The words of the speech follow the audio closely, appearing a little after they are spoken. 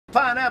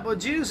Pineapple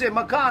juice in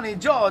McConney,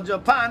 Georgia.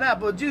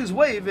 Pineapple juice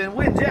waving.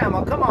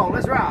 Windjammer. Come on,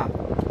 let's rock.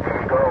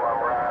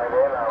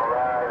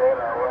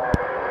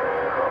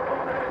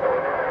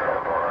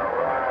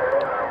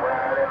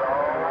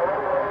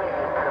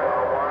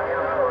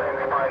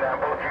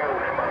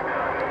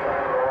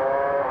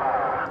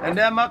 And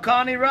that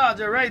McConney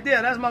Roger right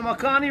there. That's my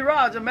McConney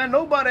Roger, man.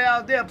 Nobody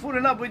out there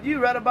putting up with you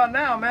right about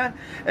now, man.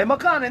 And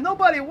McConney,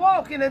 nobody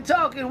walking and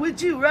talking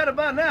with you right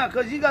about now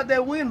because you got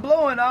that wind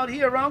blowing out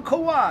here around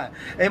Kauai.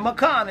 And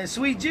McConney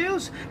sweet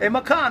juice. And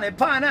McConney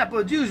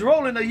pineapple juice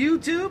rolling to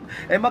YouTube.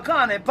 And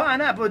McConney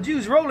pineapple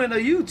juice rolling to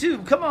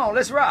YouTube. Come on,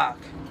 let's rock.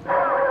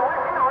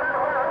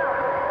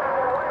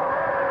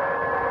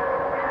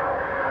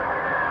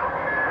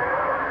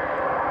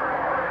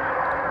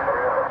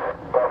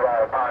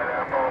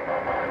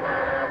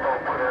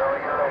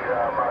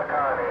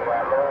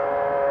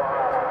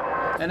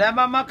 And that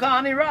my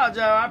McConney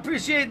Roger, I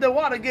appreciate the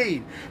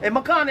Watergate. And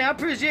McConney, I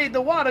appreciate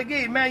the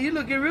Watergate, man. You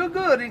looking real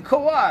good in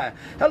Kauai.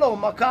 Hello,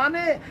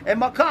 McConney.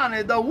 And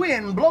McConney, the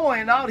wind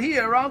blowing out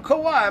here around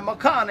Kauai.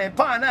 McConney,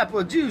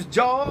 pineapple juice,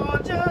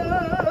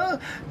 Georgia,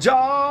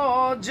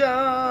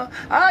 Georgia.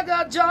 I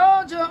got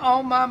Georgia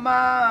on my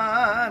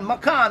mind.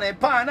 McConney,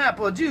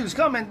 pineapple juice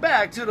coming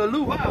back to the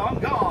luau. I'm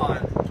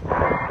gone.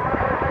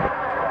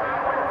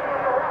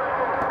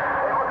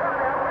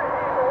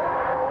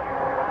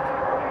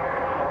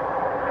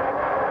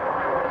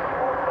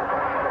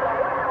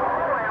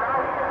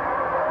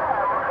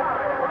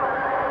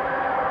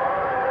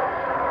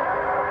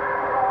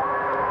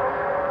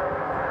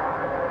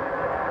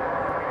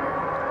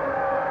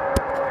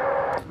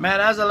 Man,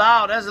 that's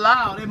loud, that's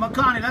loud. Hey,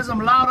 McConney, that's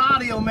some loud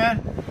audio, man.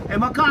 Hey,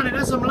 McConney,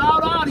 that's some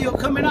loud audio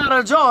coming out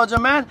of Georgia,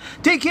 man.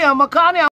 Take care, McConney.